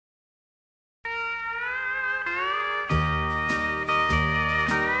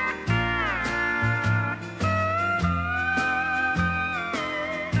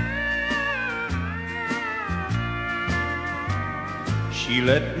She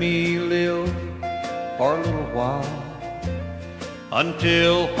let me live for a little while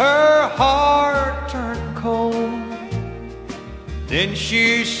until her heart turned cold. Then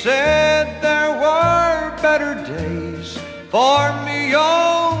she said there were better days for me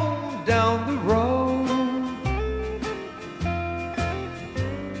on down the road.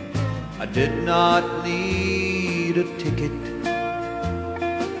 I did not need a ticket.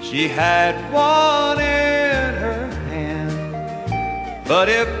 She had one in her hand. But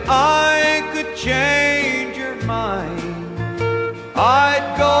if I could change her mind,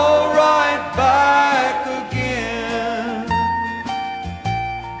 I'd go right back again.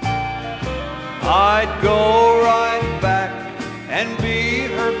 I'd go right back and be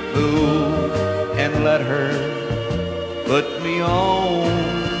her fool and let her put me on.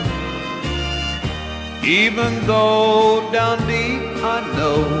 Even though down deep I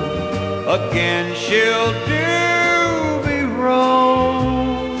know again she'll do me wrong.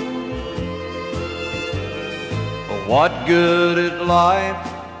 But what good is life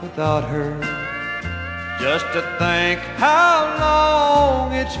without her? Just to think how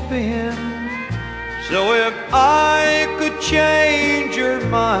long it's been. So if I could change her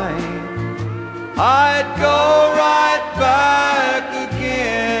mind, I'd go right back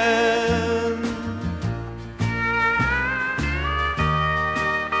again.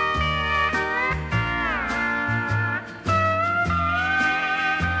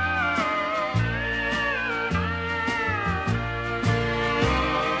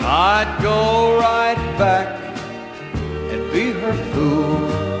 I'd go right back and be her fool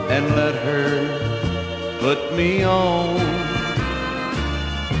and let her put me on.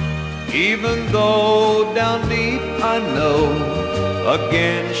 Even though down deep I know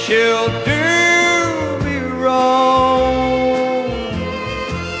again she'll do me wrong.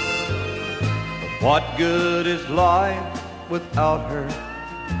 But what good is life without her?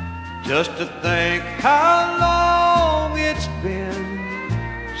 Just to think how long it's been.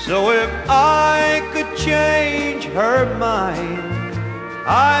 So if I could change her mind,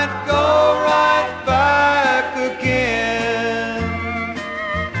 I'd go right back again.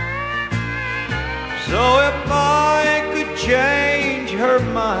 So if I could change her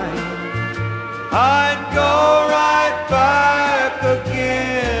mind, I'd go right back